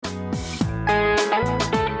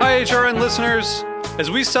HRN listeners.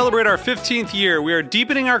 As we celebrate our 15th year, we are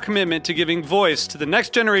deepening our commitment to giving voice to the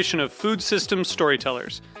next generation of food systems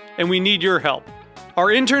storytellers, and we need your help. Our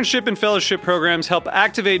internship and fellowship programs help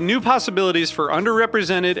activate new possibilities for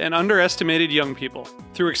underrepresented and underestimated young people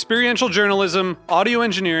through experiential journalism, audio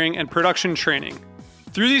engineering, and production training.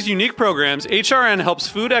 Through these unique programs, HRN helps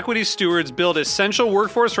food equity stewards build essential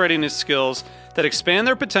workforce readiness skills that expand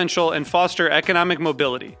their potential and foster economic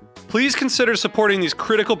mobility. Please consider supporting these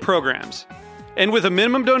critical programs. And with a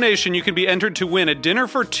minimum donation, you can be entered to win a dinner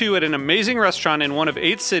for two at an amazing restaurant in one of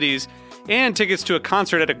 8 cities and tickets to a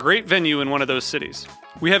concert at a great venue in one of those cities.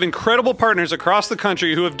 We have incredible partners across the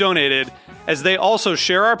country who have donated, as they also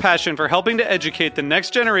share our passion for helping to educate the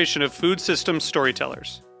next generation of food systems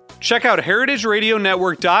storytellers. Check out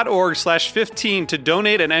heritageradionetwork.org/15 to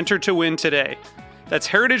donate and enter to win today. That's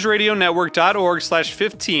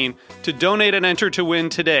heritageradionetwork.org/15 to donate and enter to win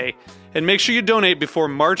today. And make sure you donate before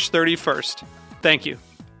March 31st. Thank you.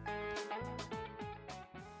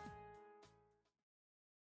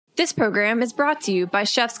 This program is brought to you by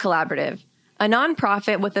Chefs Collaborative, a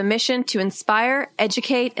nonprofit with a mission to inspire,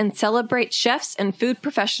 educate, and celebrate chefs and food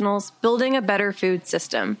professionals building a better food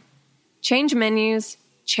system. Change menus,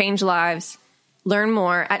 change lives. Learn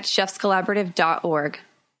more at chefscollaborative.org.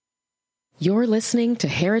 You're listening to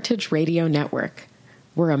Heritage Radio Network.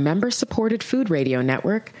 We're a member-supported food radio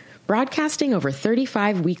network broadcasting over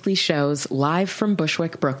 35 weekly shows live from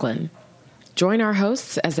Bushwick, Brooklyn. Join our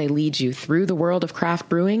hosts as they lead you through the world of craft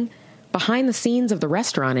brewing, behind the scenes of the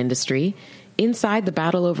restaurant industry, inside the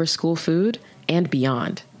battle over school food, and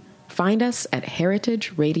beyond. Find us at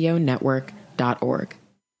heritageradionetwork.org.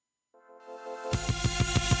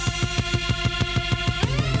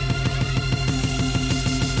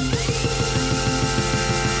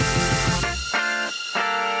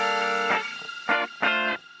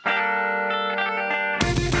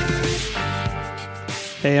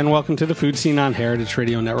 Hey, and welcome to the Food Scene on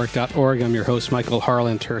heritageradionetwork.org. I'm your host, Michael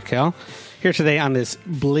Harlan Turkel, here today on this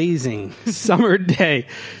blazing summer day,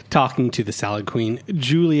 talking to the salad queen,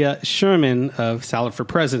 Julia Sherman of Salad for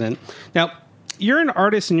President. Now, you're an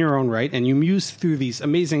artist in your own right, and you muse through these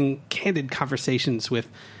amazing, candid conversations with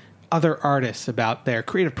other artists about their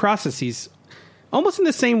creative processes, almost in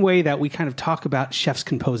the same way that we kind of talk about chefs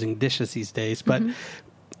composing dishes these days. But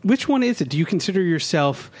which one is it? Do you consider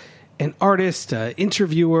yourself an artist, an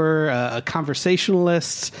interviewer, a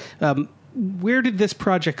conversationalist? Where did this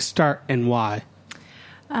project start and why?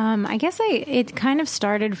 I guess it kind of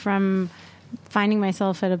started from finding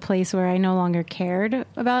myself at a place where I no longer cared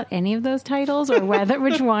about any of those titles or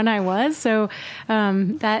which one I was. So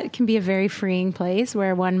that can be a very freeing place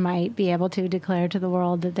where one might be able to declare to the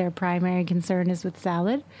world that their primary concern is with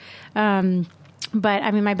salad. But I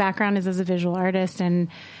mean, my background is as a visual artist, and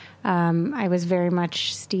I was very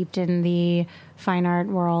much steeped in the fine art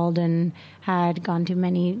world and had gone to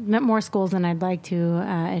many more schools than I'd like to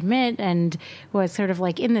admit, and was sort of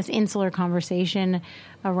like in this insular conversation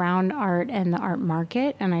around art and the art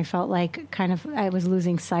market. And I felt like kind of I was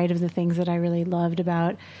losing sight of the things that I really loved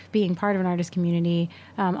about being part of an artist community,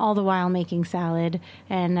 all the while making salad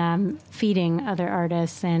and feeding other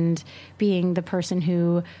artists and being the person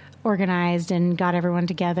who organized and got everyone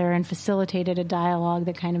together and facilitated a dialogue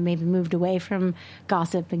that kind of maybe moved away from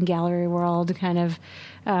gossip and gallery world kind of,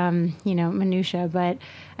 minutia. But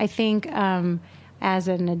I think as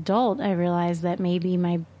an adult, I realized that maybe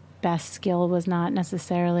my best skill was not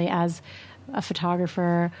necessarily as a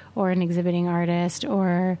photographer or an exhibiting artist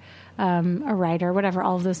or a writer, whatever,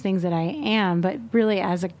 all of those things that I am, but really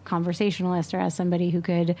as a conversationalist or as somebody who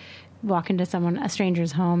could walk into a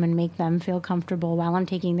stranger's home and make them feel comfortable while I'm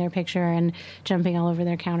taking their picture and jumping all over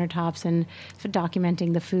their countertops and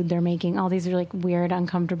documenting the food they're making. All these are like weird,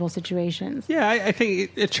 uncomfortable situations. Yeah, I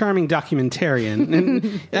think a charming documentarian.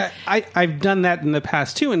 And I've done that in the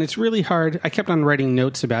past too, and it's really hard. I kept on writing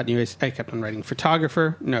notes about you. I kept on writing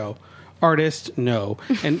photographer, no. Artist, no.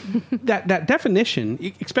 And that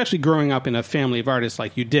definition, especially growing up in a family of artists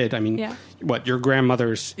like you did, I mean, your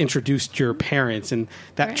grandmothers introduced your parents, and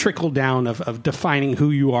that trickle down of defining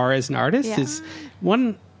who you are as an artist is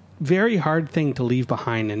one very hard thing to leave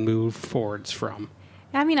behind and move forwards from.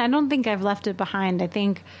 I mean, I don't think I've left it behind. I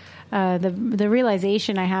think the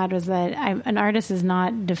realization I had was that an artist is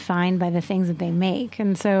not defined by the things that they make,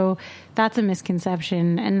 and so that's a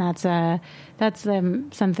misconception, and that's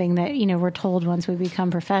something that we're told once we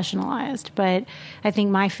become professionalized. But I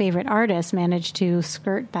think my favorite artists manage to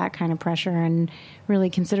skirt that kind of pressure and really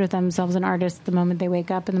consider themselves an artist the moment they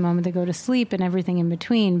wake up and the moment they go to sleep and everything in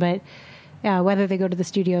between. But whether they go to the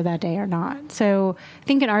studio that day or not. So I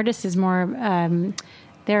think an artist is more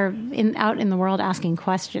out in the world asking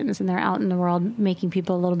questions, and they're out in the world making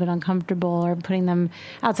people a little bit uncomfortable or putting them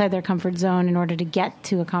outside their comfort zone in order to get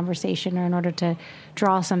to a conversation or in order to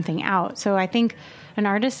draw something out. So I think an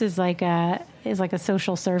artist is like a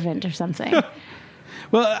social servant or something.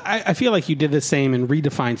 Well, I feel like you did the same and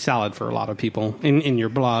redefined salad for a lot of people in your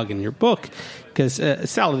blog and your book, because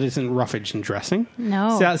salad isn't roughage and dressing.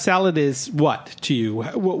 No. Salad is what to you?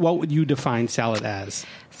 What would you define salad as?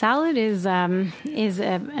 Salad is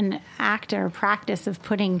an act or practice of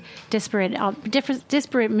putting disparate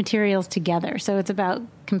materials together. So it's about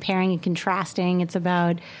comparing and contrasting. It's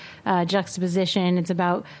about juxtaposition. It's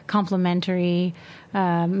about complementary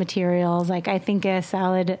materials. Like I think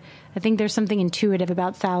there's something intuitive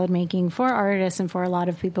about salad making for artists and for a lot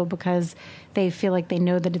of people, because they feel like they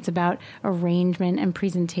know that it's about arrangement and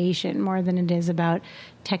presentation more than it is about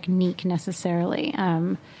technique necessarily.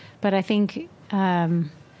 But I think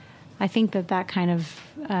that kind of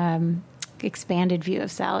expanded view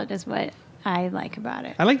of salad is what I like about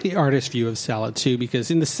it. I like the artist view of salad too, because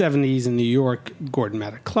in the 70s in New York, Gordon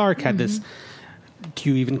Maddock Clark had this. Do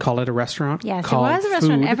you even call it a restaurant? Yes, it was a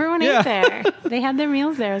restaurant. Food. Everyone ate there. They had their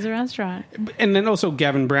meals there as a restaurant. And then also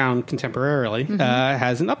Gavin Brown, contemporarily,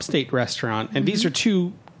 has an upstate restaurant. And these are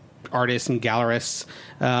two artists and gallerists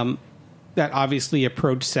that obviously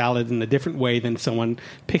approach salad in a different way than someone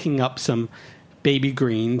picking up some baby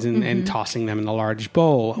greens and tossing them in a large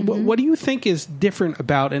bowl. What do you think is different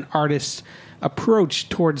about an artist's approach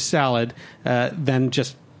towards salad than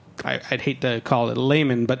just, I'd hate to call it a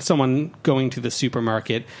layman, but someone going to the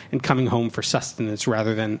supermarket and coming home for sustenance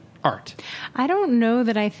rather than art? I don't know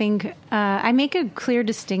that I think... I make a clear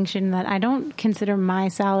distinction that I don't consider my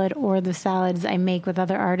salad or the salads I make with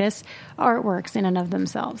other artists artworks in and of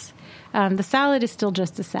themselves. The salad is still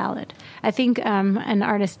just a salad. I think an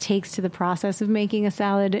artist takes to the process of making a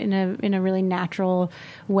salad in a really natural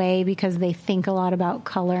way, because they think a lot about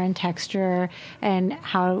color and texture and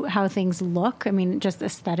how things look. I mean, just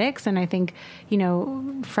aesthetics. And I think,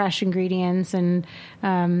 fresh ingredients and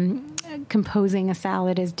composing a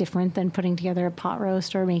salad is different than putting together a pot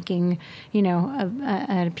roast or making,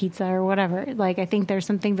 a pizza or whatever. Like, I think there's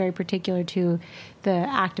something very particular to the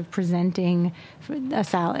act of presenting a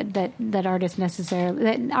salad that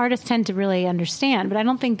artists tend to really understand. But I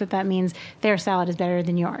don't think that means their salad is better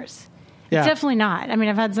than yours. Yeah. It's definitely not. I mean,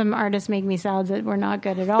 I've had some artists make me salads that were not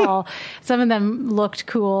good at all. Some of them looked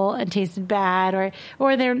cool and tasted bad,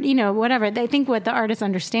 or they're, whatever. They think what the artist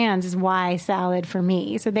understands is why salad for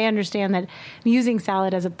me. So they understand that I'm using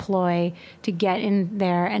salad as a ploy to get in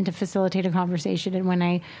there and to facilitate a conversation. And when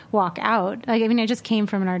I walk out, I just came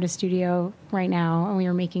from an artist studio right now, and we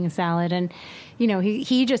were making a salad, and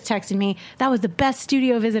he just texted me, that was the best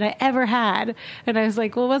studio visit I ever had. And I was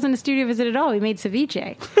like, well, it wasn't a studio visit at all. We made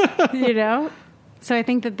ceviche, So I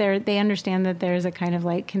think that they understand that there's a kind of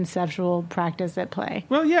like conceptual practice at play.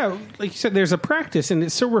 Well, yeah, like you said, there's a practice, and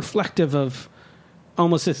it's so reflective of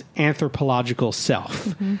almost this anthropological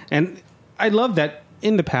self. And I love that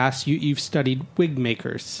in the past you've studied wig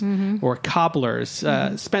makers or cobblers,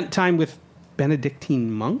 spent time with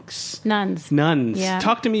Benedictine monks? Nuns. Yeah.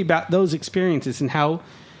 Talk to me about those experiences and how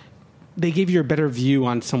they gave you a better view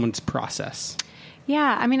on someone's process.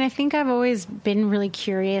 Yeah, I mean, I think I've always been really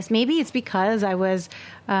curious. Maybe it's because I was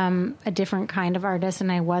a different kind of artist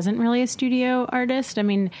and I wasn't really a studio artist. I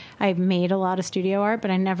mean, I made a lot of studio art,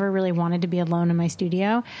 but I never really wanted to be alone in my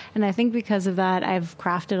studio. And I think because of that, I've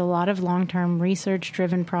crafted a lot of long-term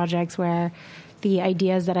research-driven projects where the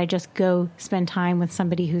idea is that I just go spend time with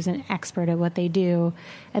somebody who's an expert at what they do,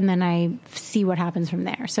 and then I see what happens from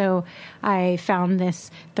there. So I found this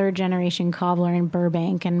third-generation cobbler in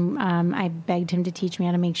Burbank, and I begged him to teach me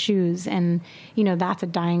how to make shoes. And, that's a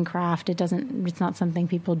dying craft. It's not something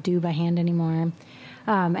people do by hand anymore.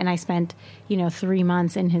 And I spent, 3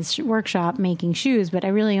 months in his workshop making shoes, but I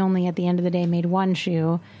really only at the end of the day made one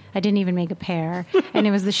shoe. I didn't even make a pair, and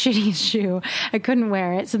it was the shittiest shoe. I couldn't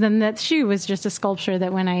wear it. So then that shoe was just a sculpture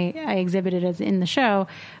that when I exhibited it in the show,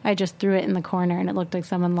 I just threw it in the corner, and it looked like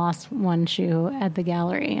someone lost one shoe at the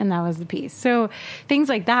gallery, and that was the piece. So things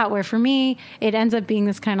like that, where for me, it ends up being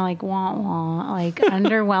this kind of like wah-wah, like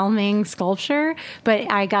underwhelming sculpture,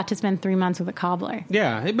 but I got to spend 3 months with a cobbler.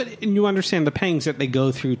 Yeah, but you understand the pangs that they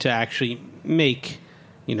go through to actually make,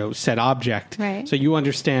 said object. Right. So you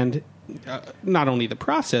understand not only the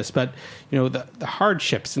process, but the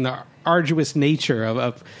hardships and the arduous nature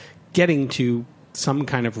of getting to some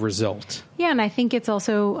kind of result. Yeah, and I think it's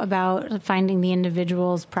also about finding the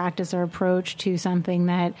individual's practice or approach to something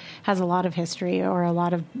that has a lot of history or a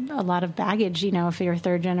lot of baggage. If you're a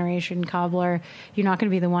third generation cobbler, you're not going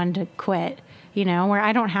to be the one to quit where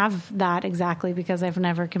I don't have that exactly because I've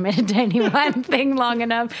never committed to any one thing long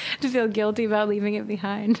enough to feel guilty about leaving it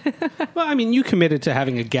behind. Well, I mean, you committed to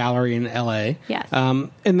having a gallery in LA. Yes.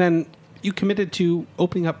 And then you committed to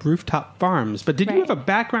opening up rooftop farms. But did you have a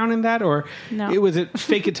background in that, or was it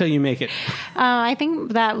fake it till you make it? I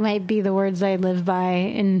think that might be the words I live by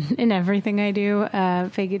in everything I do.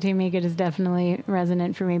 Fake it till you make it is definitely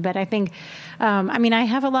resonant for me. But I think, I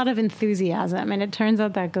have a lot of enthusiasm, and it turns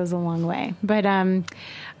out that goes a long way. But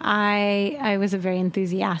I was a very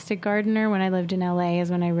enthusiastic gardener. When I lived in LA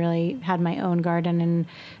is when I really had my own garden and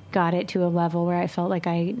got it to a level where I felt like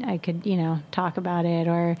I could, talk about it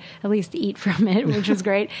or at least eat from it, which was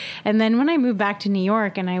great. And then when I moved back to New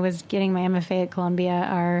York and I was getting my MFA at Columbia,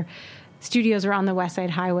 our studios were on the West Side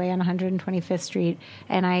Highway on 125th Street.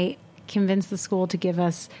 And I convinced the school to give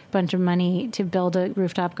us a bunch of money to build a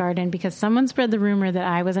rooftop garden because someone spread the rumor that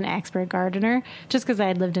I was an expert gardener just because I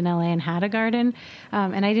had lived in LA and had a garden.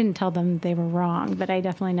 And I didn't tell them they were wrong, but I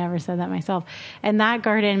definitely never said that myself. And that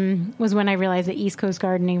garden was when I realized that East Coast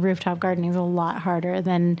gardening, rooftop gardening is a lot harder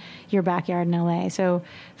than your backyard in LA. So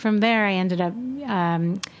from there, I ended up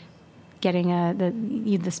getting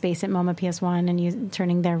the space at MoMA PS1 and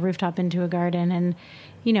turning their rooftop into a garden. And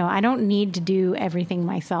I don't need to do everything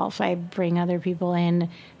myself. I bring other people in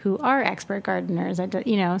who are expert gardeners.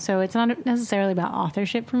 So it's not necessarily about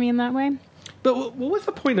authorship for me in that way. But what was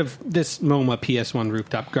the point of this MoMA PS1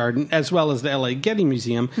 rooftop garden, as well as the LA Getty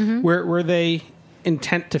Museum? Mm-hmm. Were they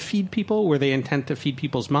intent to feed people? Were they intent to feed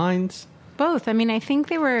people's minds? Both. I think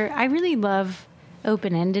they were. I really love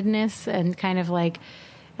open-endedness and kind of like,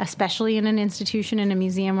 especially in an institution, in a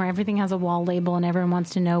museum where everything has a wall label and everyone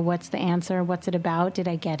wants to know what's the answer, what's it about, did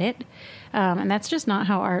I get it? And that's just not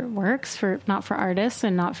how art works, not for artists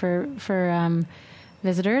and not for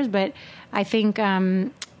visitors. But I think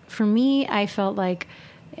for me, I felt like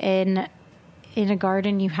in a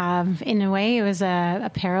garden you have, in a way, it was a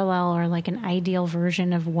parallel or like an ideal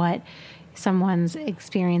version of what someone's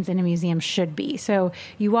experience in a museum should be. So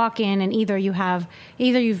you walk in and either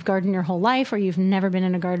you've gardened your whole life or you've never been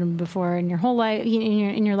in a garden before in your whole life,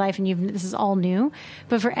 in your life, and this is all new.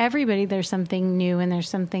 But for everybody, there's something new and there's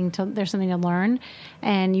something to learn,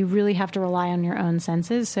 and you really have to rely on your own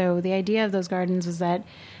senses. So the idea of those gardens was that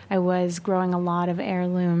I was growing a lot of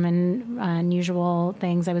heirloom and unusual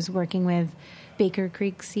things. I was working with Baker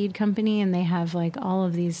Creek Seed Company, and they have like all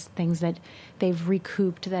of these things that they've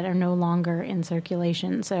recouped that are no longer in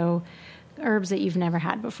circulation. So herbs that you've never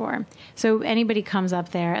had before. So anybody comes up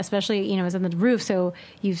there, especially, it's on the roof. So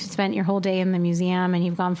you've spent your whole day in the museum and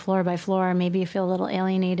you've gone floor by floor. Maybe you feel a little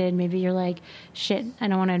alienated. Maybe you're like, shit, I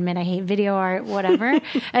don't want to admit I hate video art, whatever.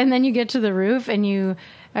 And then you get to the roof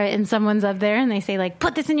and someone's up there and they say like,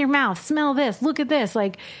 put this in your mouth, smell this, look at this.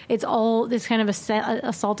 Like it's all this kind of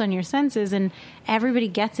assault on your senses, and everybody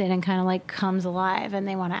gets it and kind of like comes alive and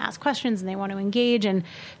they want to ask questions and they want to engage, and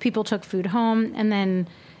people took food home. And then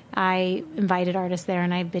I invited artists there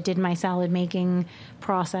and I did my salad making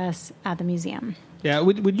process at the museum. Yeah.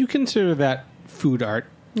 Would you consider that food art?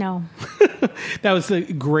 No. That was the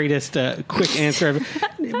greatest quick answer ever.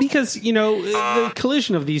 Because, the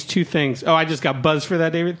collision of these two things... Oh, I just got buzzed for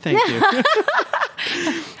that, David. Thank you.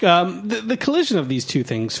 The collision of these two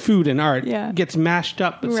things, food and art, gets mashed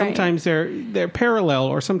up. But sometimes they're parallel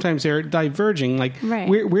or sometimes they're diverging. Like,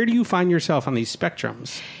 where do you find yourself on these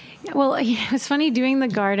spectrums? Well, it was funny doing the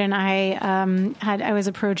garden. I was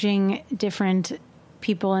approaching different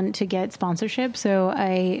people and to get sponsorship. So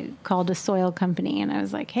I called a soil company and I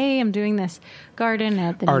was like, hey, I'm doing this garden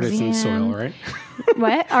at the Artisan museum. soil, right?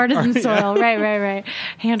 What? Artisan soil. Right.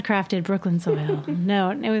 Handcrafted Brooklyn soil. No,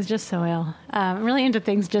 it was just soil. I'm really into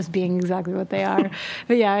things just being exactly what they are.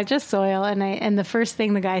 But yeah, just soil. And the first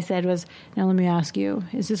thing the guy said was, now let me ask you,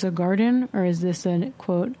 is this a garden or is this a,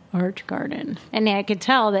 quote, art garden? And I could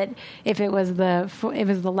tell that if it was the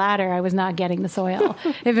latter, I was not getting the soil.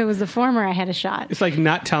 If it was the former, I had a shot. It's like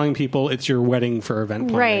not telling people it's your wedding for event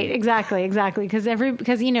planning. Right, exactly. Because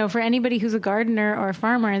for anybody who's a gardener or a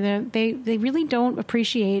farmer, they really don't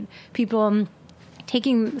appreciate people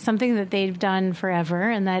taking something that they've done forever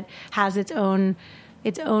and that has its own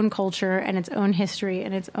culture and its own history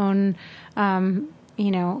and its own kind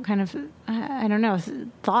of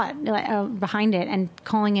thought behind it, and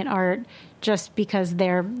calling it art just because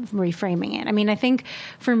they're reframing it. I mean, I think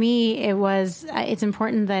for me it's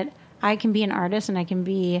important that I can be an artist and I can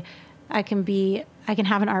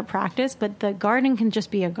have an art practice, but the garden can just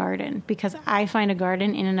be a garden because I find a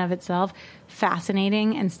garden in and of itself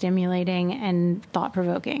fascinating and stimulating and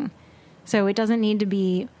thought-provoking. So it doesn't need to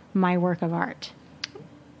be my work of art.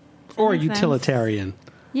 Or utilitarian.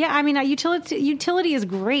 Yeah, I mean, utility is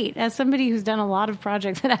great. As somebody who's done a lot of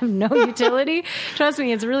projects that have no utility, trust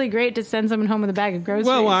me, it's really great to send someone home with a bag of groceries.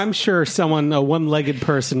 Well, I'm sure a one-legged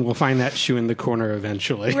person will find that shoe in the corner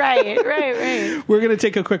eventually. Right. We're going to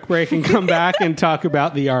take a quick break and come back and talk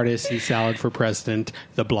about the artist and Salad for President,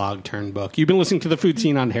 the blog turned book. You've been listening to The Food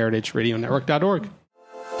Scene on heritageradionetwork.org.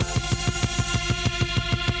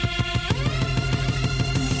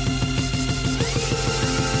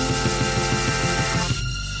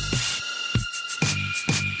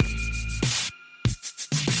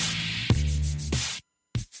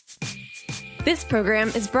 This program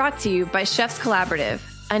is brought to you by Chefs Collaborative,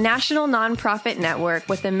 a national nonprofit network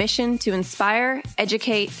with a mission to inspire,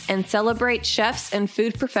 educate, and celebrate chefs and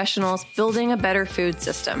food professionals building a better food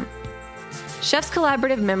system. Chefs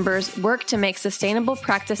Collaborative members work to make sustainable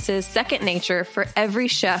practices second nature for every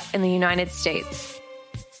chef in the United States.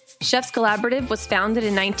 Chefs Collaborative was founded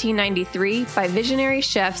in 1993 by visionary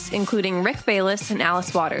chefs including Rick Bayless and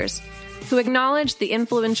Alice Waters, who acknowledge the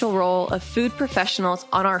influential role of food professionals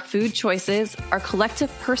on our food choices, our collective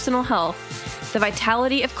personal health, the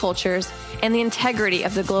vitality of cultures, and the integrity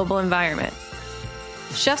of the global environment.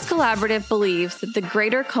 Chefs Collaborative believes that the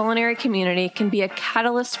greater culinary community can be a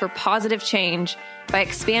catalyst for positive change by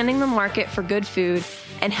expanding the market for good food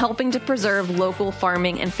and helping to preserve local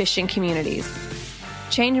farming and fishing communities.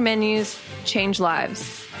 Change menus, change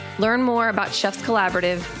lives. Learn more about Chefs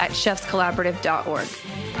Collaborative at chefscollaborative.org.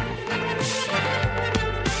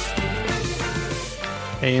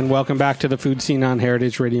 Hey, and welcome back to The Food Scene on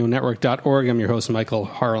heritageradionetwork.org. I'm your host, Michael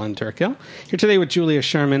Harlan Turkel, here today with Julia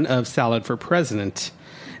Sherman of Salad for President.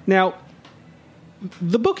 Now,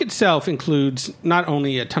 the book itself includes not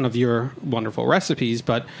only a ton of your wonderful recipes,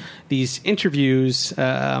 but these interviews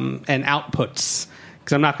and outputs.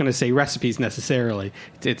 Because I'm not going to say recipes necessarily.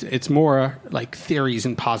 It's more like theories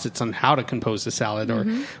and posits on how to compose a salad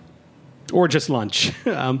or just lunch,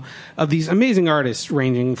 of these amazing artists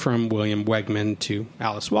ranging from William Wegman to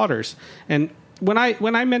Alice Waters. And when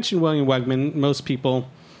I mention William Wegman, most people,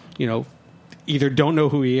 either don't know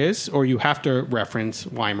who he is or you have to reference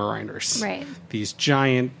Weimaraners. Right. These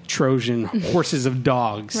giant Trojan horses of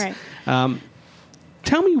dogs. Right.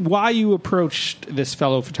 Tell me why you approached this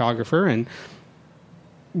fellow photographer and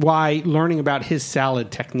why learning about his salad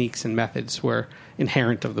techniques and methods were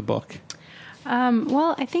inherent of the book.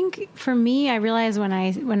 Well, I think for me, I realized when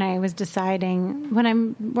I was deciding, when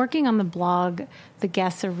I'm working on the blog, the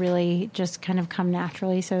guests are really just kind of come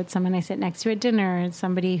naturally. So it's someone I sit next to at dinner, it's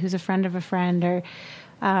somebody who's a friend of a friend, or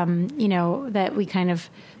that we kind of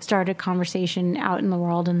start a conversation out in the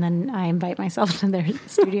world, and then I invite myself to their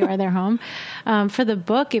studio or their home. For the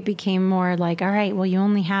book, it became more like, all right, well, you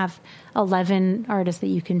only have 11 artists that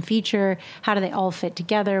you can feature. How do they all fit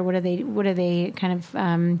together? What are they kind of,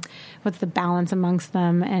 what's the balance amongst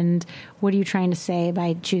them? And what are you trying to say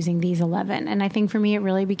by choosing these 11? And I think for me, it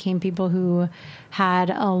really became people who had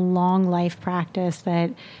a long life practice,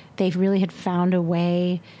 that they really had found a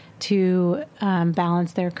way to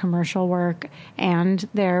balance their commercial work and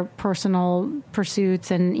their personal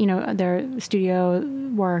pursuits and, their studio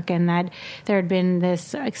work, and that there had been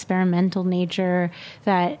this experimental nature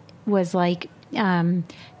that was like kind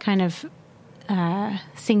of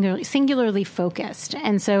singularly focused.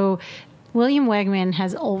 And so William Wegman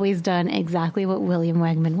has always done exactly what William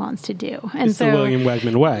Wegman wants to do. And it's the William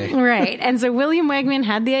Wegman way. Right. And so William Wegman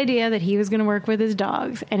had the idea that he was going to work with his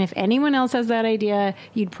dogs. And if anyone else has that idea,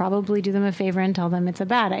 you'd probably do them a favor and tell them it's a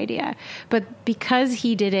bad idea. But because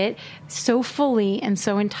he did it so fully and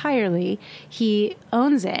so entirely, he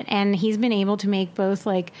owns it. And he's been able to make both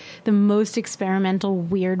like the most experimental,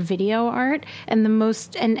 weird video art and the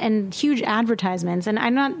most and huge advertisements. And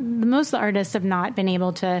most of the artists have not been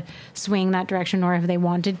able to swing that direction, or if they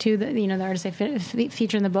wanted to, the artists I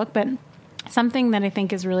feature in the book. But something that I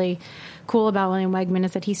think is really cool about William Wegman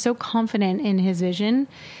is that he's so confident in his vision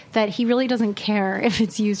that he really doesn't care if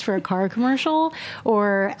it's used for a car commercial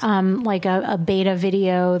or like a beta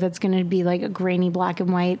video that's going to be like a grainy black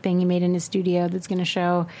and white thing he made in his studio that's going to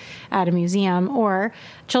show at a museum, or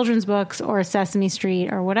children's books or Sesame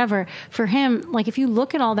Street or whatever. For him, like if you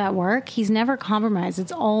look at all that work, he's never compromised.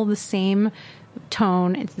 It's all the same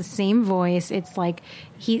tone, it's the same voice. It's like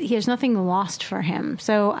there's nothing lost for him.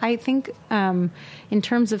 So I think in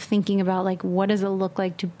terms of thinking about like what does it look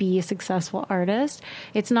like to be a successful artist,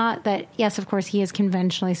 it's not that, yes, of course he is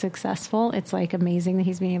conventionally successful. It's like amazing that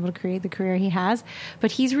he's been able to create the career he has,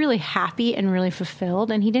 but he's really happy and really fulfilled,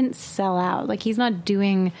 and he didn't sell out. Like he's not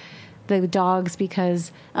doing the dogs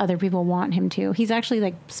because other people want him to. He's actually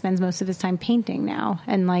like spends most of his time painting now,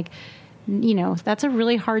 and like that's a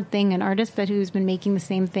really hard thing. An artist who's been making the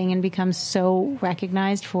same thing and becomes so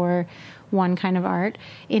recognized for one kind of art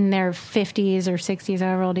in their 50s or 60s,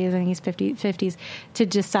 however old he is, I think he's 50s, to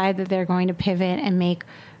decide that they're going to pivot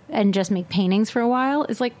and just make paintings for a while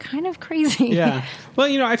is like kind of crazy. Yeah.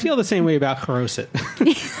 Well, I feel the same way about Charoset.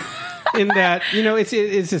 In that,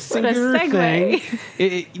 it's a singular thing.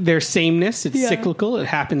 There's sameness. It's cyclical. It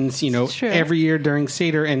happens, every year during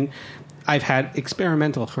Seder. And I've had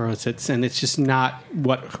experimental Charosets, and it's just not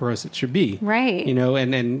what Charoset should be. Right.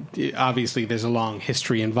 And obviously there's a long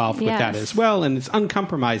history involved with that as well. And it's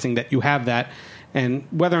uncompromising that you have that. And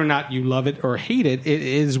whether or not you love it or hate it, it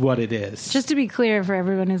is what it is. Just to be clear for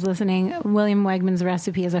everyone who's listening, William Wegman's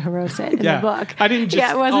recipe is a Charoset in the book. I didn't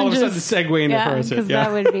just all of a sudden segue into Charoset.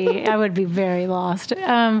 Because I would be very lost.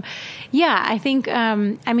 I think,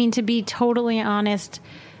 to be totally honest,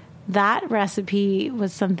 that recipe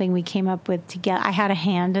was something we came up with together. I had a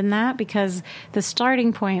hand in that because the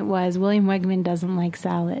starting point was William Wegman doesn't like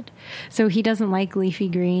salad. So he doesn't like leafy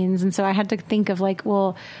greens. And so I had to think of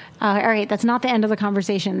all right, that's not the end of the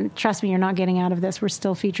conversation. Trust me, you're not getting out of this. We're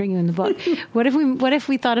still featuring you in the book. What if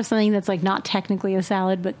we thought of something that's like not technically a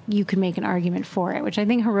salad, but you could make an argument for it, which I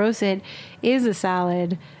think Charoset is a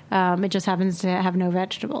salad. It just happens to have no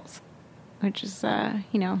vegetables, which is,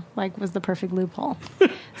 was the perfect loophole.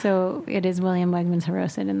 So it is William Wegman's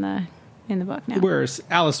Charoset in the book now. Whereas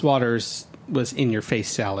Alice Waters was in-your-face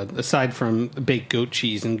salad. Aside from baked goat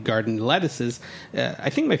cheese and garden lettuces, I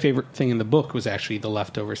think my favorite thing in the book was actually the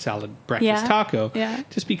leftover salad breakfast taco. Yeah.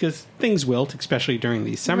 Just because things wilt, especially during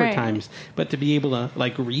these summer times. But to be able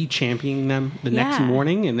to re-champion them the next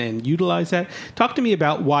morning and then utilize that. Talk to me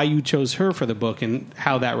about why you chose her for the book and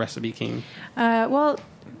how that recipe came.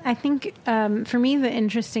 I think for me, the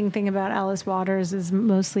interesting thing about Alice Waters is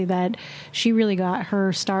mostly that she really got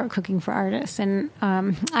her start cooking for artists. And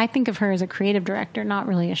I think of her as a creative director, not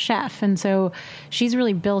really a chef. And so she's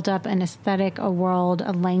really built up an aesthetic, a world,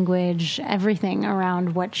 a language, everything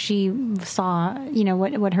around what she saw,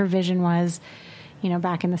 what her vision was,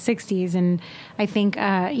 back in the 60s. And I think,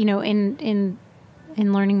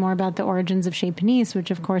 in learning more about the origins of Chez Panisse,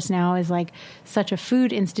 which of course now is like such a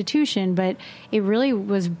food institution, but it really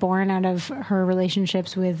was born out of her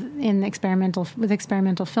relationships with experimental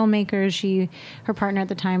filmmakers. Her partner at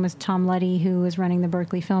the time was Tom Luddy, who was running the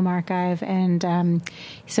Berkeley Film Archive, and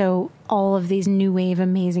so all of these new wave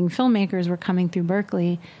amazing filmmakers were coming through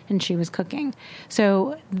Berkeley, and she was cooking.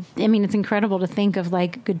 So, it's incredible to think of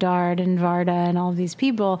like Godard and Varda and all of these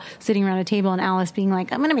people sitting around a table and Alice being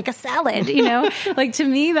like, I'm going to make a salad, Like to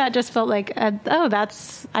me, that just felt like,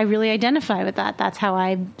 I really identify with that. That's how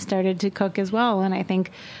I started to cook as well. And I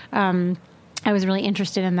think, I was really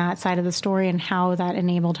interested in that side of the story and how that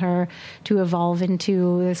enabled her to evolve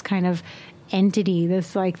into this kind of entity,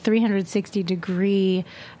 this like 360 degree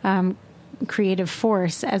creative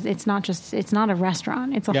force. As it's not a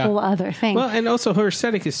restaurant, it's a whole other thing. Well, and also her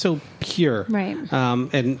aesthetic is so pure, right?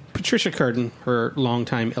 And Patricia Curtin, her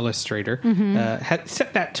longtime illustrator, had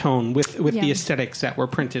set that tone with the aesthetics that were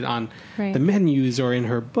printed on the menus or in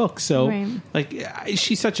her book. So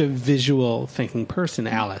she's such a visual thinking person,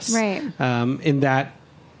 Alice, right? In that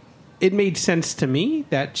it made sense to me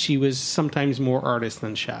that she was sometimes more artist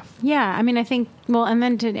than chef. Yeah, I think, and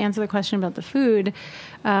then to answer the question about the food,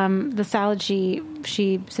 the salad she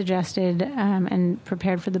suggested and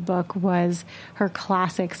prepared for the book was her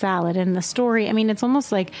classic salad. And the story, it's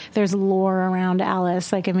almost like there's lore around Alice.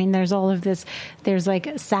 There's all of this, there's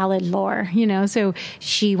like salad lore, So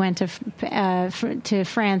she went to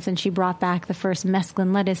France and she brought back the first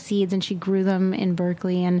mesclun lettuce seeds and she grew them in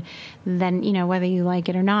Berkeley. And then, whether you like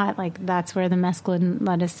it or not, that's where the mesclun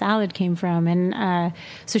lettuce salad came from. And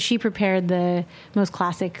so she prepared the most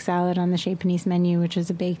classic salad on the Chez Panisse menu, which is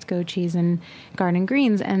a baked goat cheese and garden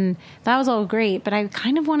greens. And that was all great. But I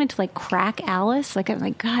kind of wanted to crack Alice. I'm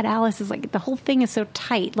like, God, Alice is the whole thing is so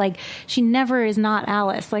tight. She never is not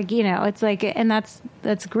Alice. It's and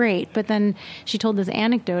that's great. But then she told this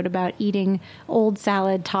anecdote about eating old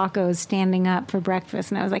salad tacos standing up for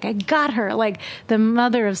breakfast. And I was like, I got her. The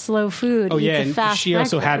mother of slow food. Oh, yeah. And she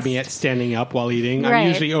also had me at standing up while eating. I'm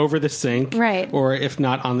usually over the sink. Right. Or if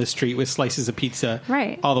not on the street with slices of pizza.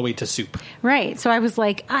 Right. All the way to soup. Right. So I was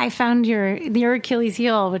like, I found your Achilles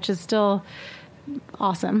heel, which is still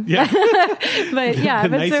awesome. Yeah. But yeah.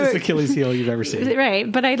 The nicest Achilles heel you've ever seen. Right.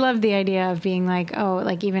 But I love the idea of being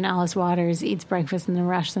even Alice Waters eats breakfast in the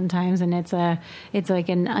rush sometimes, and it's an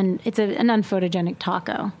unphotogenic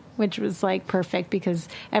taco, which was perfect because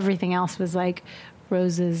everything else was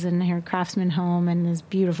roses and her craftsman home and this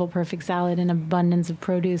beautiful perfect salad and abundance of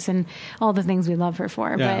produce and all the things we love her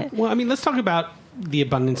for. Yeah. But well, let's talk about the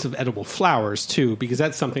abundance of edible flowers too, because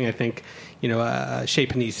that's something I think Chez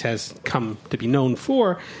Panisse has come to be known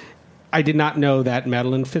for. I did not know that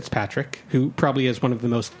Madeline Fitzpatrick, who probably has one of the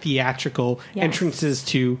most theatrical entrances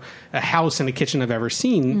to a house and a kitchen I've ever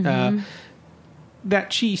seen,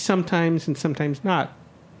 that she sometimes and sometimes not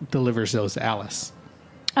delivers those to Alice.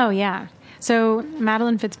 Oh, yeah. So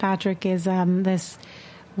Madeline Fitzpatrick is this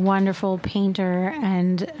wonderful painter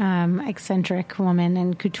and eccentric woman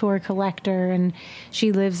and couture collector, and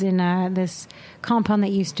she lives in this compound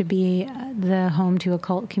that used to be the home to a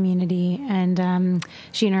cult community, and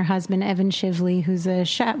she and her husband Evan Shively, who's a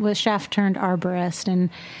chef turned arborist, and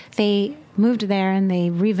they moved there and they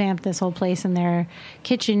revamped this whole place, and their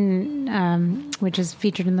kitchen, which is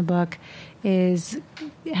featured in the book, is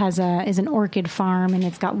an orchid farm, and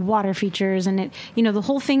it's got water features, and it the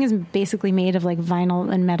whole thing is basically made of like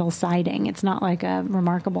vinyl and metal siding. It's not like a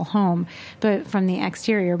remarkable home, but from the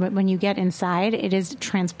exterior. But when you get inside, it is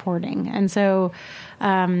transporting. And so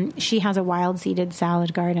she has a wild seeded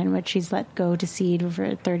salad garden, which she's let go to seed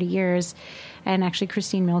for 30 years. And actually,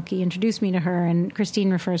 Christine Mielke introduced me to her, and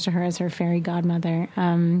Christine refers to her as her fairy godmother.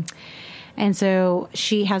 And so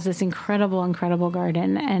she has this incredible, incredible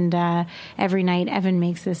garden. And every night, Evan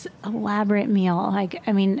makes this elaborate meal.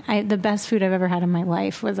 The best food I've ever had in my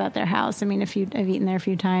life was at their house. I've eaten there a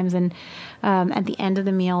few times. And at the end of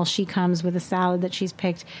the meal, she comes with a salad that she's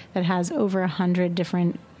picked that has over 100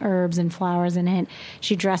 different herbs and flowers in it.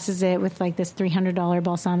 She dresses it with like this $300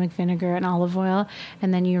 balsamic vinegar and olive oil.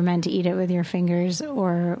 And then you're meant to eat it with your fingers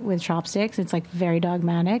or with chopsticks. It's like very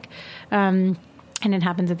dogmatic. And it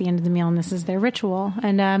happens at the end of the meal, and this is their ritual.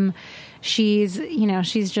 And she's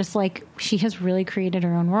just like, she has really created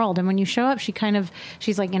her own world. And when you show up,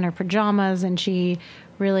 she's like in her pajamas, and she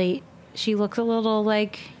looks a little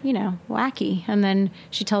like, wacky. And then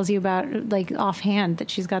she tells you about, like, offhand that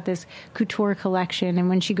she's got this couture collection. And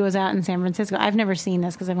when she goes out in San Francisco, I've never seen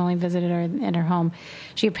this because I've only visited her in her home.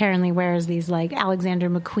 She apparently wears these, like, Alexander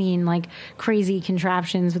McQueen, like, crazy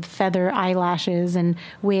contraptions with feather eyelashes and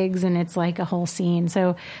wigs. And it's like a whole scene.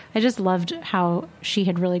 So I just loved how she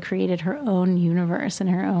had really created her own universe and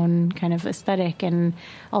her own kind of aesthetic and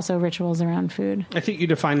also rituals around food. I think you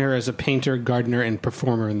define her as a painter, gardener, and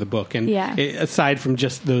performer in the book. And aside from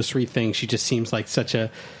just those three things, she just seems like such a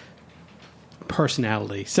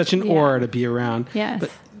personality, such an aura to be around. Yes.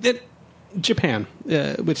 But Japan,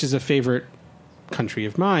 which is a favorite country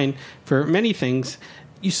of mine for many things,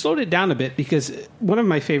 you slowed it down a bit because one of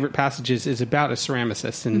my favorite passages is about a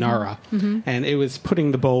ceramicist in Nara, and it was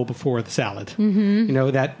putting the bowl before the salad.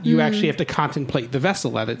 That you actually have to contemplate the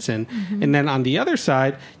vessel that it's in. And then on the other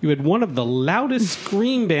side, you had one of the loudest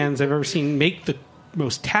scream bands I've ever seen make the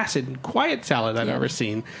most tacit and quiet salad I've ever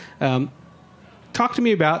seen. Talk to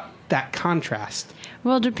me about that contrast.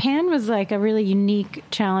 Well, Japan was like a really unique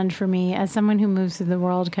challenge for me as someone who moves through the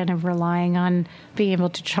world kind of relying on being able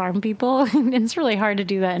to charm people. It's really hard to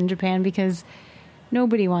do that in Japan because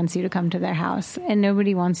nobody wants you to come to their house, and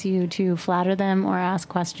nobody wants you to flatter them or ask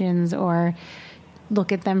questions or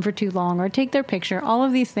look at them for too long or take their picture. All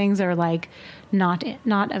of these things are like not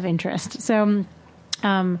of interest. So,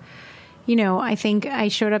 I think I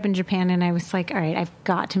showed up in Japan and I was like, all right, I've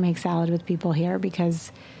got to make salad with people here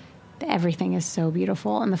because everything is so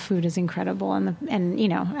beautiful and the food is incredible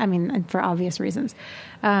and for obvious reasons.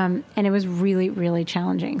 And it was really, really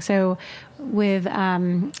challenging. So with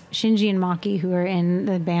Shinji and Maki, who are in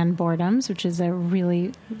the band Boredoms, which is a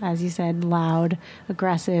really, as you said, loud,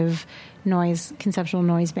 aggressive conceptual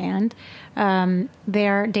noise band.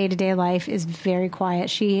 Their day-to-day life is very quiet.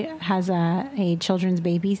 She has a children's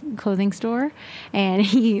baby clothing store, and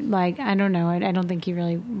he, I don't know, I don't think he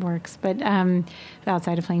really works, but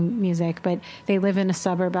outside of playing music, but they live in a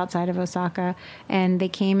suburb outside of Osaka, and they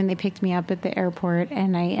came and they picked me up at the airport,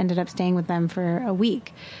 and I ended up staying with them for a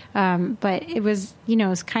week. But it was, it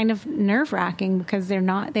was kind of nerve-wracking because they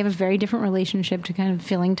have a very different relationship to kind of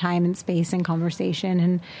filling time and space and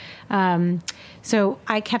conversation. And so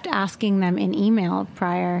I kept asking them in email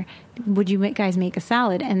prior, would you guys make a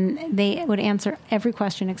salad? And they would answer every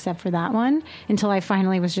question except for that one until I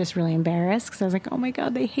finally was just really embarrassed because I was like, oh my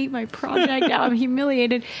God, they hate my project. Now I'm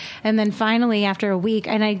humiliated. And then finally after a week,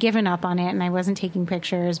 and I'd given up on it and I wasn't taking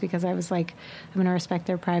pictures because I was like, I'm going to respect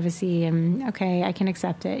their privacy and okay, I can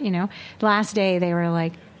accept it. Last day they were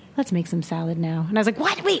like, let's make some salad now. And I was like,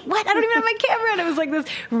 what? Wait, what? I don't even have my camera. And it was like this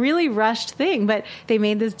really rushed thing. But they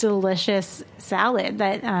made this delicious salad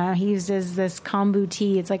that he uses this Konbu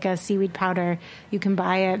tea. It's like a seaweed powder you can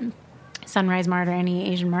buy at Sunrise Mart or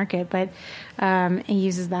any Asian market. But he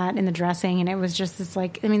uses that in the dressing. And it was just this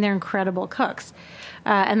they're incredible cooks.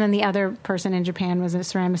 And then the other person in Japan was a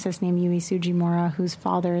ceramicist named Yui Tsujimura, whose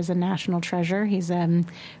father is a national treasure. He's a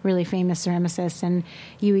really famous ceramicist, and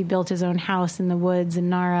Yui built his own house in the woods in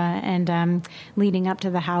Nara, and leading up to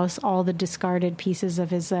the house, all the discarded pieces of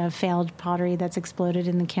his failed pottery that's exploded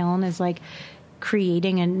in the kiln is like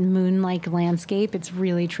creating a moon-like landscape. It's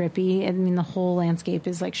really trippy. I mean, the whole landscape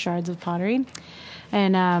is like shards of pottery.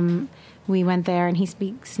 And we went there, and he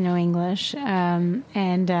speaks no English, and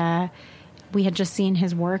we had just seen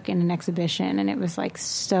his work in an exhibition, and it was like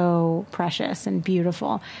so precious and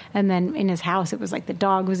beautiful. And then in his house, it was like the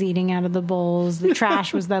dog was eating out of the bowls, the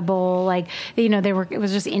trash was the bowl, like, you know, it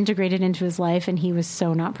was just integrated into his life, and he was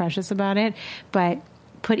so not precious about it. But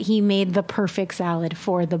he made the perfect salad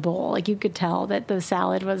for the bowl. Like, you could tell that the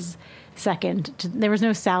salad was second to, there was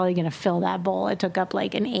no salad going to fill that bowl. It took up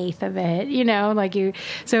like an eighth of it, you know, like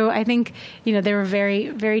so I think, you know, there were very,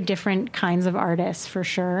 very different kinds of artists for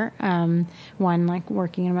sure. One like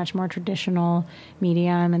working in a much more traditional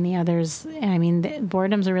medium, and the others, I mean, the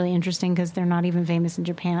boredoms are really interesting because they're not even famous in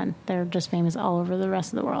Japan. They're just famous all over the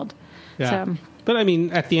rest of the world. Yeah. So, but I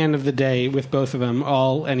mean, at the end of the day, with both of them,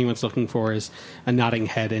 all anyone's looking for is a nodding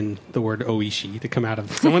head and the word oishi to come out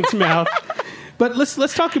of someone's mouth. But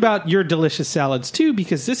let's talk about your delicious salads too,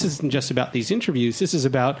 because this isn't just about these interviews. This is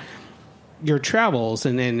about your travels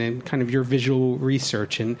and kind of your visual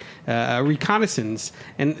research and reconnaissance.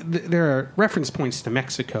 And there are reference points to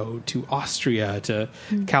Mexico, to Austria, to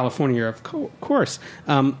California, of course.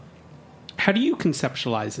 How do you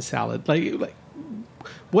conceptualize a salad? Like,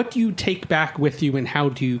 what do you take back with you, and how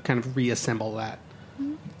do you kind of reassemble that?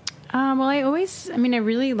 Well, I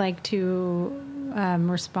really like to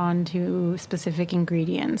respond to specific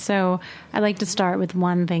ingredients. So I like to start with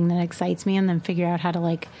one thing that excites me and then figure out how to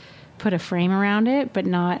like put a frame around it, but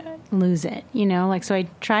not lose it, you know? Like, so I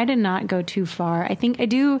try to not go too far. I think I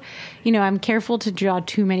do, you know, I'm careful to draw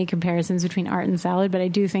too many comparisons between art and salad, but I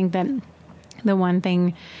do think that the one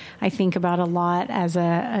thing I think about a lot as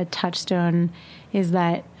a touchstone is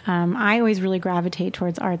that I always really gravitate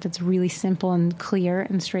towards art that's really simple and clear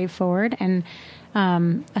and straightforward, and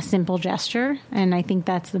a simple gesture. And I think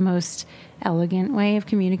that's the most elegant way of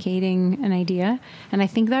communicating an idea. And I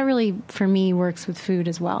think that really, for me, works with food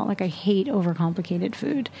as well. Like, I hate overcomplicated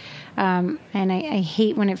food. And I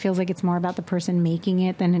hate when it feels like it's more about the person making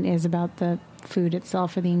it than it is about the food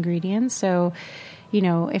itself or the ingredients. So, you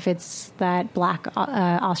know, if it's that black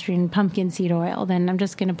Austrian pumpkin seed oil, then I'm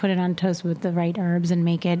just going to put it on toast with the right herbs and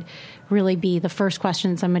make it really be the first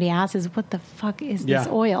question somebody asks is, what the fuck is this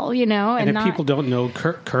oil, you know? And if people don't know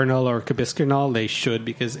kernel or cabiscanol, they should,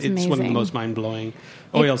 because it's one of the most mind-blowing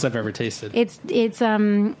oils I've ever tasted. It's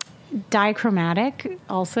dichromatic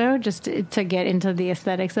also, just to get into the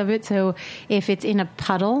aesthetics of it. So if it's in a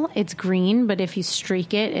puddle, it's green, but if you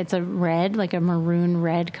streak it, it's a red, like a maroon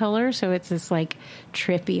red color. So it's this like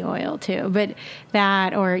trippy oil too. But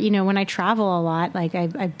that, or, you know, when I travel a lot, like I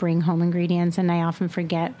bring home ingredients and I often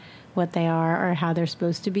forget what they are or how they're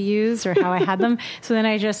supposed to be used or how I had them. So then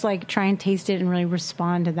I just like try and taste it and really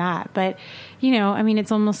respond to that. But, you know, I mean,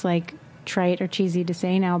 it's almost like trite or cheesy to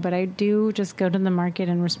say now, but I do just go to the market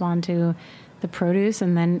and respond to the produce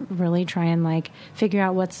and then really try and like figure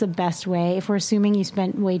out what's the best way. If we're assuming you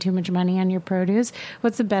spent way too much money on your produce,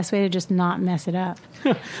 what's the best way to just not mess it up?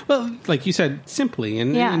 Well, like you said, simply.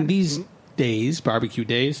 And in these days, barbecue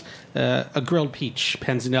days, a grilled peach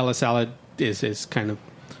panzanella salad is kind of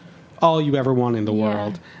all you ever want in the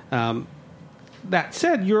world. That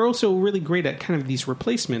said, you're also really great at kind of these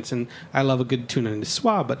replacements, and I love a good tuna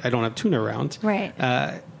niçoise, but I don't have tuna around. Right.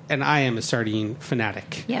 And I am a sardine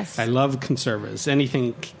fanatic. Yes. I love conservas.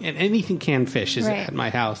 Anything canned fish is at my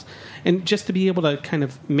house. And just to be able to kind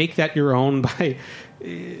of make that your own by,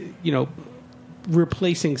 you know,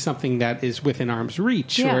 replacing something that is within arm's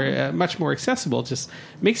reach or much more accessible just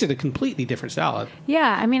makes it a completely different salad.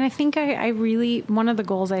 Yeah, I mean, I think I really, one of the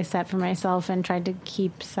goals I set for myself and tried to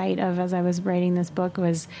keep sight of as I was writing this book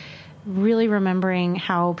was really remembering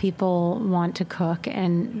how people want to cook,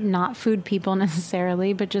 and not food people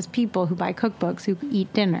necessarily, but just people who buy cookbooks, who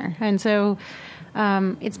eat dinner. And so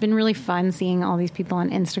it's been really fun seeing all these people on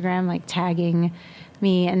Instagram like tagging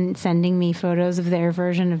me and sending me photos of their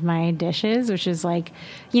version of my dishes, which is like,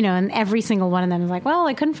 you know, and every single one of them is like, well,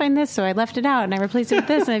 I couldn't find this, so I left it out and I replaced it with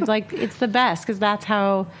this. And it's like, it's the best, because that's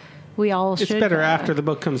how we all should. It's better after the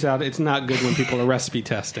book comes out. It's not good when people are recipe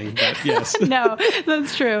testing, but yes. No,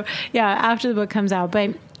 that's true. Yeah, after the book comes out.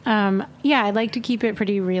 But Yeah, I like to keep it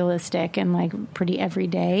pretty realistic and like pretty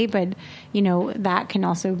everyday, but that can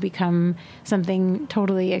also become something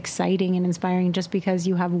totally exciting and inspiring just because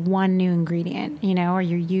you have one new ingredient, or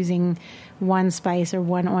you're using one spice or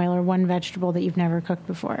one oil or one vegetable that you've never cooked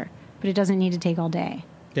before, but it doesn't need to take all day.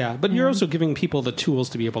 Yeah, but you're also giving people the tools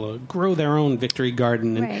to be able to grow their own victory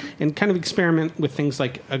garden and kind of experiment with things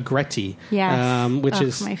like agretti, which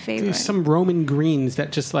is my favorite. Some Roman greens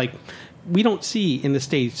that just like we don't see in the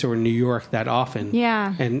States or in New York that often.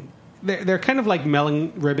 Yeah. And they're kind of like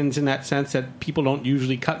melon ribbons in that sense that people don't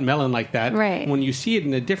usually cut melon like that. Right. When you see it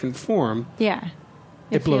in a different form,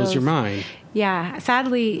 it blows your mind. Yeah.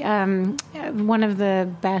 Sadly, one of the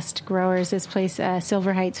best growers, this place,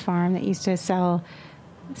 Silver Heights Farm, that used to sell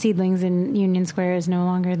seedlings in Union Square, is no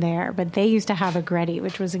longer there, but they used to have agretti,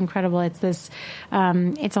 which was incredible. It's this,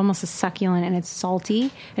 it's almost a succulent and it's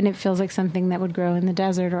salty and it feels like something that would grow in the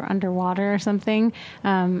desert or underwater or something.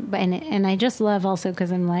 And I just love also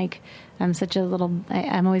because I'm such a little,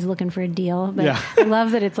 I'm always looking for a deal, but I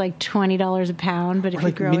love that it's like $20 a pound, but if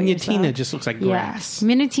you grow it yourself. Miniatina just looks like grass.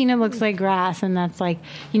 Miniatina looks like grass, and that's like,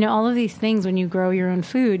 all of these things, when you grow your own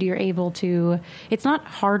food, you're able to, it's not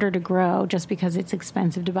harder to grow just because it's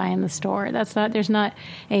expensive to buy in the store. There's not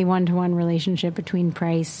a one-to-one relationship between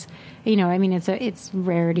price. It's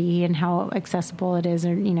rarity and how accessible it is,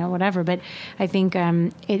 or whatever. But I think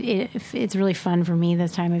it's really fun for me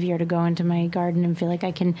this time of year to go into my garden and feel like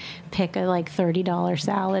I can pick a $30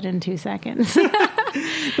 salad in 2 seconds.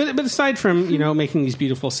 But aside from making these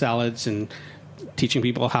beautiful salads and teaching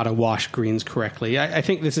people how to wash greens correctly, I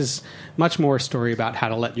think this is much more a story about how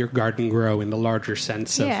to let your garden grow in the larger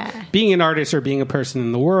sense of being an artist or being a person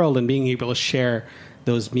in the world and being able to share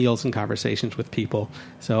those meals and conversations with people.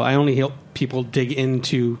 So I only help people dig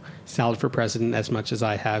into Salad for President as much as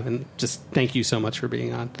I have, and just thank you so much for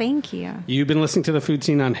being on. Thank you. You've been listening to The Food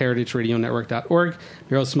Scene on heritageradionetwork.org.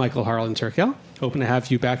 Your host, Michael Harlan Turkel. Hoping to have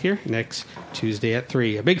you back here next Tuesday at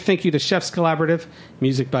 3. A big thank you to Chefs Collaborative,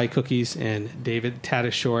 Music by Cookies, and David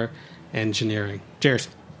Tatasciore Engineering. Cheers.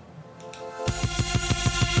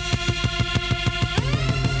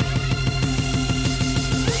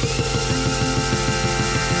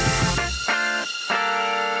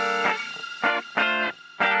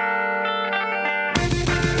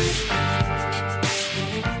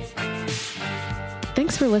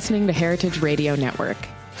 Thanks for listening to Heritage Radio Network,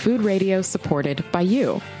 food radio supported by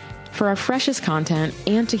you. For our freshest content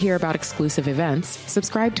and to hear about exclusive events,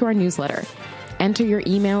 subscribe to our newsletter. Enter your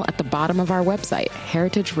email at the bottom of our website,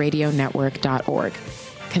 heritageradionetwork.org.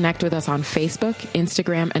 Connect with us on Facebook,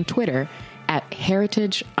 Instagram, and Twitter at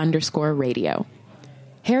heritage_radio.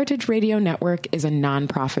 Heritage Radio Network is a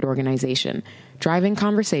nonprofit organization driving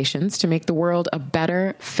conversations to make the world a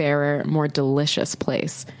better, fairer, more delicious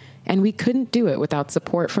place. And we couldn't do it without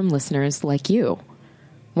support from listeners like you.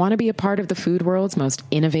 Want to be a part of the food world's most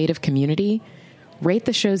innovative community? Rate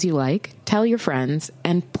the shows you like, tell your friends,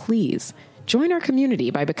 and please join our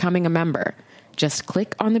community by becoming a member. Just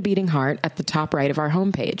click on the beating heart at the top right of our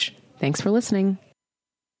homepage. Thanks for listening.